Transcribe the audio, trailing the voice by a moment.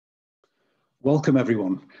Welcome,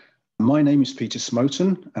 everyone. My name is Peter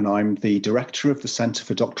Smowton, and I'm the Director of the Centre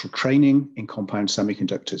for Doctoral Training in Compound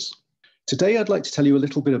Semiconductors. Today, I'd like to tell you a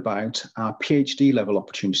little bit about our PhD level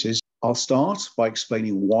opportunities. I'll start by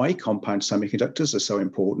explaining why compound semiconductors are so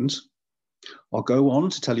important. I'll go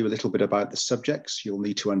on to tell you a little bit about the subjects you'll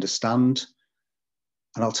need to understand,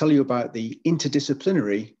 and I'll tell you about the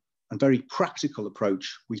interdisciplinary and very practical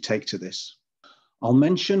approach we take to this. I'll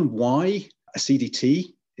mention why a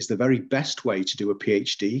CDT is the very best way to do a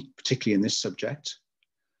PhD, particularly in this subject.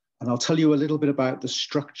 And I'll tell you a little bit about the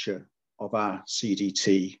structure of our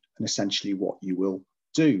CDT and essentially what you will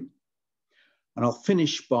do. And I'll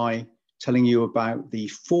finish by telling you about the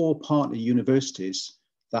 4 partner universities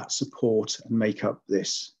that support and make up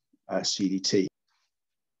this CDT.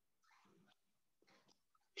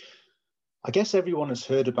 I guess everyone has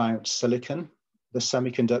heard about silicon, the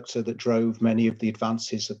semiconductor that drove many of the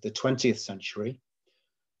advances of the 20th century.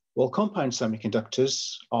 Well, compound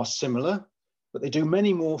semiconductors are similar, but they do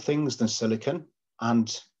many more things than silicon,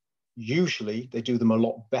 and usually they do them a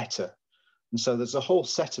lot better. And so there's a whole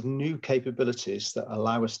set of new capabilities that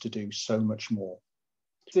allow us to do so much more.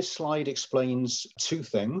 This slide explains 2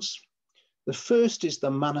 things. The first is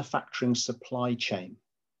the manufacturing supply chain.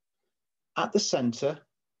 At the center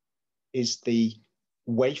is the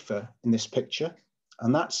wafer in this picture,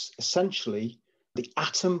 and that's essentially the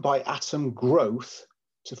atom by atom growth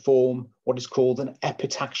to form what is called an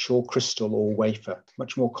epitaxial crystal or wafer,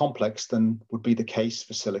 much more complex than would be the case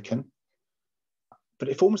for silicon. But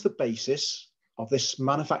it forms the basis of this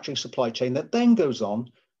manufacturing supply chain that then goes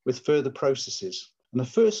on with further processes. And the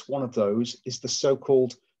first one of those is the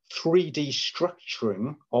so-called 3D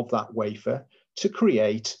structuring of that wafer to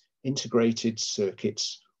create integrated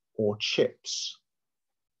circuits or chips.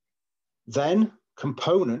 Then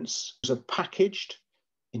components are packaged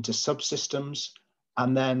into subsystems,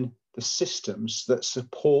 and then the systems that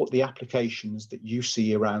support the applications that you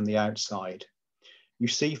see around the outside. You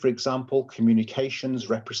see, for example, communications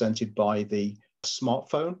represented by the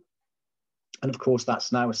smartphone. And of course,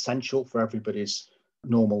 that's now essential for everybody's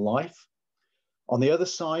normal life. On the other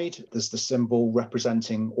side, there's the symbol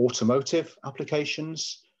representing automotive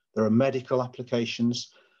applications. There are medical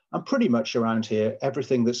applications, and pretty much around here,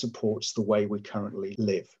 everything that supports the way we currently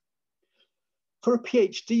live. For a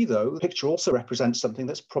PhD, though, the picture also represents something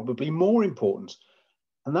that's probably more important,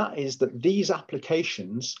 and that is that these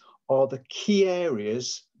applications are the key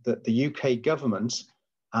areas that the UK government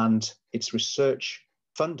and its research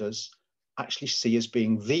funders actually see as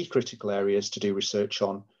being the critical areas to do research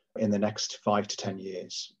on in the next 5 to 10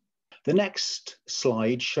 years. The next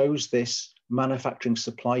slide shows this manufacturing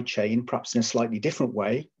supply chain, perhaps in a slightly different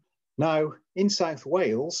way. Now, in South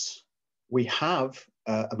Wales, we have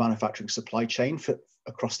a manufacturing supply chain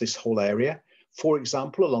across this whole area. For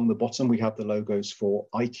example, along the bottom, we have the logos for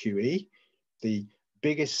IQE, the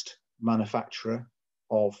biggest manufacturer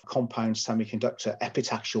of compound semiconductor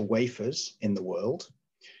epitaxial wafers in the world.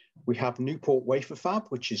 We have Newport Wafer Fab,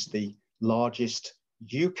 which is the largest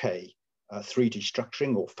UK 3D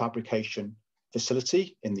structuring or fabrication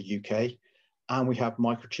facility in the UK. And we have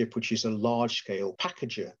Microchip, which is a large-scale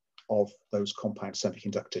packager of those compound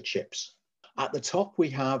semiconductor chips. At the top, we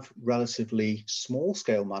have relatively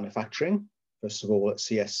small-scale manufacturing. First of all, at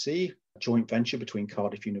CSC, a joint venture between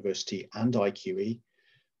Cardiff University and IQE.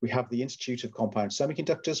 We have the Institute of Compound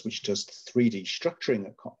Semiconductors, which does 3D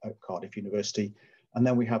structuring at Cardiff University. And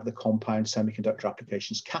then we have the Compound Semiconductor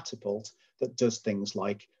Applications Catapult that does things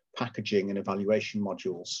like packaging and evaluation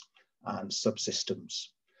modules and subsystems.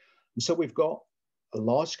 And so we've got a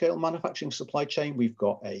large-scale manufacturing supply chain. We've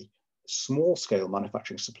got a small-scale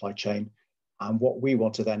manufacturing supply chain. And what we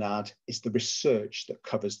want to then add is the research that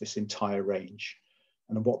covers this entire range.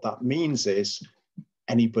 And what that means is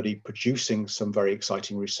anybody producing some very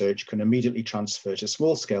exciting research can immediately transfer to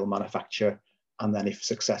small-scale manufacture, and then, if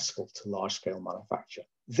successful, to large-scale manufacture.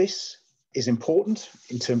 This is important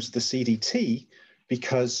in terms of the CDT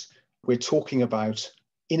because we're talking about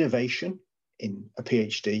innovation in a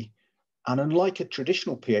PhD. And unlike a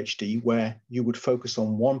traditional PhD where you would focus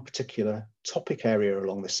on one particular topic area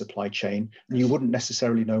along the supply chain, and you wouldn't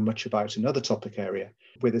necessarily know much about another topic area,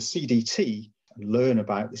 with a CDT, learn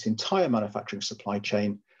about this entire manufacturing supply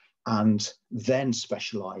chain and then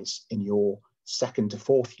specialize in your 2nd to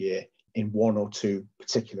 4th year in 1 or 2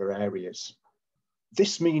 particular areas.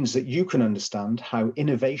 This means that you can understand how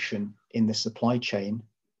innovation in the supply chain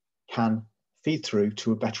can feed through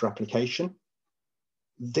to a better application.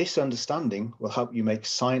 This understanding will help you make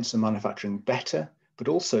science and manufacturing better, but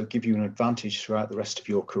also give you an advantage throughout the rest of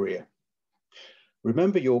your career.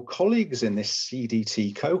 Remember, your colleagues in this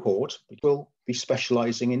CDT cohort will be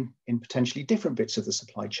specializing in potentially different bits of the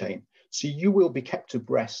supply chain. So you will be kept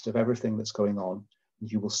abreast of everything that's going on,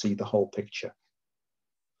 and you will see the whole picture.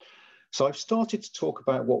 So I've started to talk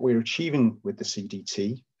about what we're achieving with the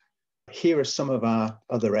CDT. Here are some of our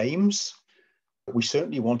other aims. We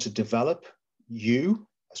certainly want to develop you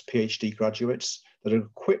as PhD graduates that are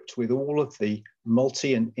equipped with all of the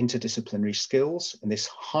multi and interdisciplinary skills in this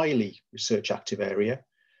highly research active area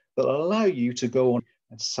that will allow you to go on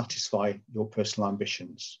and satisfy your personal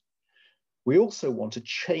ambitions. We also want to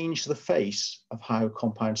change the face of how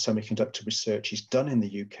compound semiconductor research is done in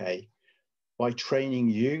the UK by training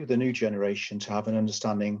you, the new generation, to have an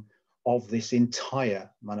understanding of this entire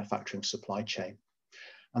manufacturing supply chain.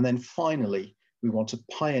 And then finally, we want to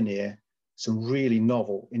pioneer some really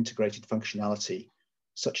novel integrated functionality,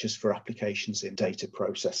 such as for applications in data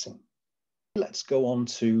processing. Let's go on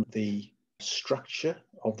to the structure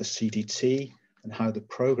of the CDT and how the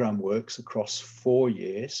program works across 4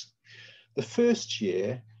 years. The first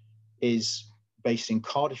year is based in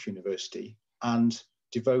Cardiff University and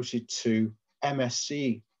devoted to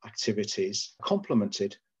MSc activities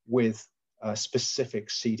complemented with specific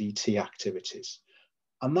CDT activities.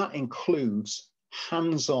 And that includes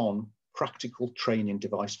hands-on practical training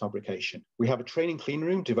device fabrication. We have a training clean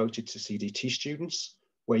room devoted to CDT students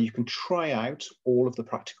where you can try out all of the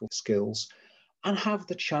practical skills and have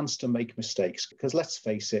the chance to make mistakes. Because let's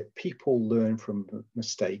face it, people learn from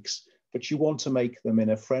mistakes, but you want to make them in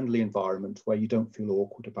a friendly environment where you don't feel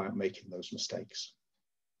awkward about making those mistakes.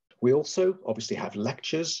 We also obviously have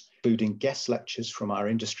lectures, including guest lectures from our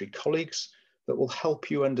industry colleagues that will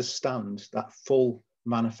help you understand that full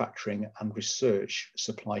manufacturing and research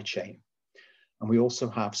supply chain. And we also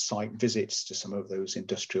have site visits to some of those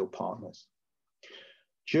industrial partners.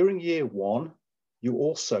 During year 1, you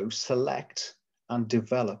also select and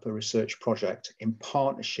develop a research project in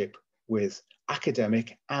partnership with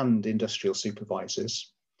academic and industrial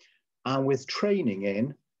supervisors, and with training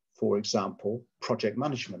in, for example, project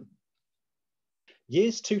management.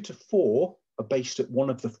 Years 2 to 4 are based at one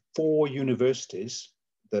of the 4 universities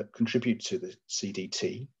that contribute to the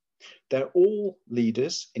CDT. They're all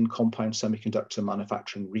leaders in compound semiconductor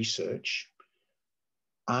manufacturing research,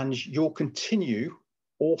 and you'll continue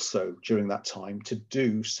also during that time to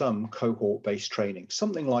do some cohort-based training,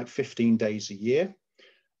 something like 15 days a year.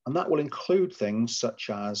 And that will include things such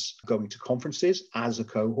as going to conferences as a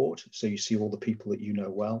cohort, so you see all the people that you know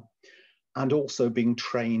well, and also being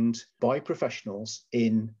trained by professionals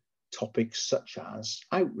in topics such as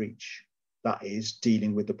outreach, that is,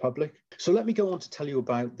 dealing with the public. So let me go on to tell you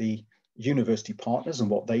about the university partners and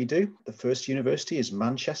what they do. The first university is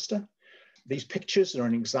Manchester. These pictures are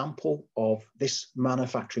an example of this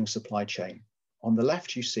manufacturing supply chain. On the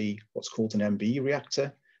left, you see what's called an MBE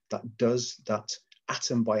reactor that does that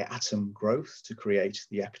atom by atom growth to create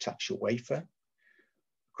the epitaxial wafer.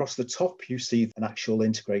 Across the top, you see an actual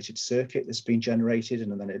integrated circuit that's been generated,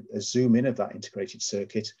 and then a zoom in of that integrated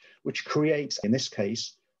circuit, which creates, in this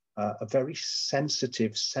case, a very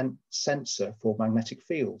sensitive sensor for magnetic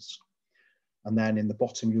fields. And then in the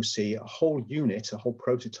bottom, you'll see a whole unit, a whole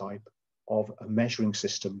prototype of a measuring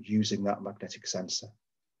system using that magnetic sensor.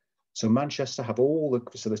 So Manchester have all the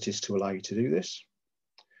facilities to allow you to do this.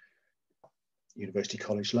 University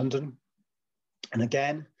College London. And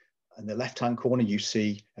again, in the left-hand corner, you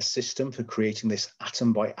see a system for creating this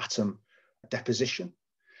atom by atom deposition.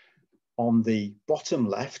 On the bottom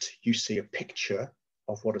left, you see a picture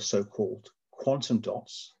of what are so-called quantum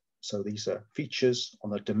dots. So these are features on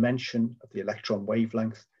the dimension of the electron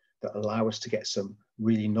wavelength that allow us to get some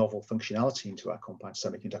really novel functionality into our compound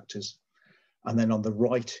semiconductors. And then on the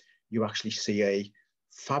right, you actually see a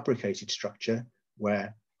fabricated structure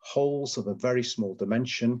where holes of a very small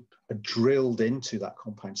dimension are drilled into that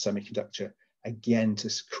compound semiconductor, again,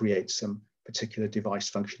 to create some particular device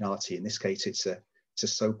functionality. In this case, it's a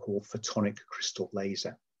so-called photonic crystal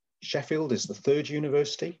laser. Sheffield is the third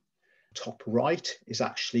university. Top right is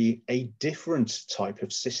actually a different type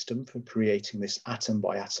of system for creating this atom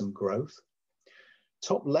by atom growth.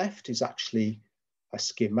 Top left is actually a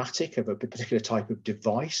schematic of a particular type of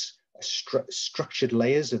device, structured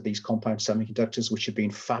layers of these compound semiconductors, which have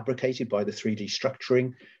been fabricated by the 3D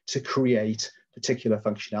structuring to create particular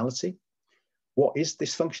functionality. What is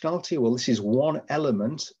this functionality? Well, this is one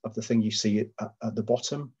element of the thing you see at the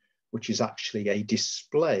bottom, which is actually a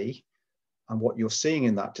display. And what you're seeing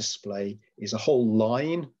in that display is a whole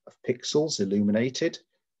line of pixels illuminated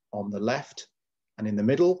on the left, and in the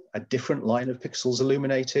middle, a different line of pixels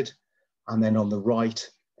illuminated, and then on the right,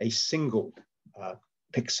 a single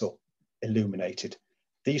pixel illuminated.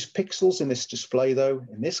 These pixels in this display, though,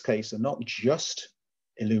 in this case, are not just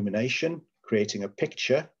illumination, creating a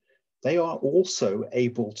picture. They are also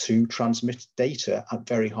able to transmit data at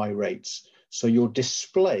very high rates. So your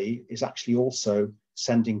display is actually also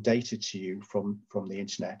sending data to you from the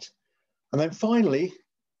internet. And then finally,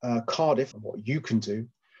 Cardiff and what you can do.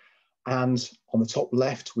 And on the top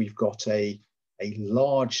left, we've got a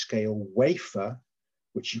large scale wafer,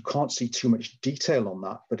 which you can't see too much detail on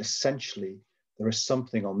that, but essentially there is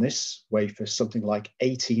something on this wafer, something like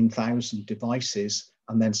 18,000 devices,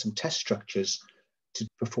 and then some test structures to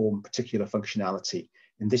perform particular functionality.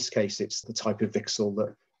 In this case, it's the type of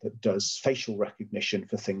VCSEL that does facial recognition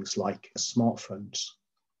for things like smartphones.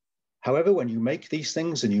 However, when you make these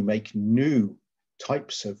things and you make new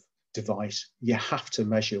types of device, you have to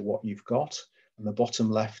measure what you've got. And the bottom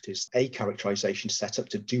left is a characterization setup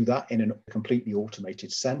to do that in a completely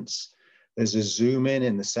automated sense. There's a zoom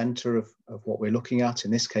in the center of what we're looking at.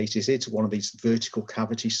 In this case, it's one of these vertical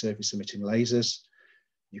cavity surface emitting lasers.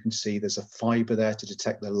 You can see there's a fiber there to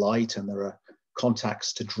detect the light, and there are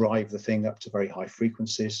contacts to drive the thing up to very high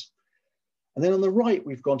frequencies. And then on the right,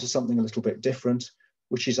 we've gone to something a little bit different,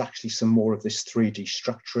 which is actually some more of this 3D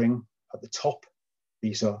structuring. At the top,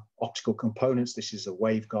 these are optical components. This is a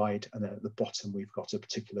waveguide. And then at the bottom, we've got a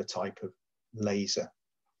particular type of laser.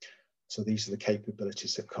 So these are the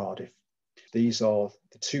capabilities of Cardiff. These are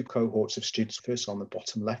the two cohorts of students, first on the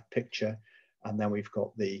bottom left picture, and then we've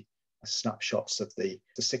got the snapshots of the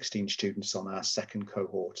 16 students on our second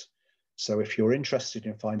cohort. So if you're interested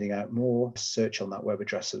in finding out more, search on that web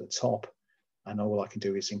address at the top, and all I can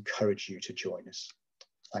do is encourage you to join us.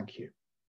 Thank you.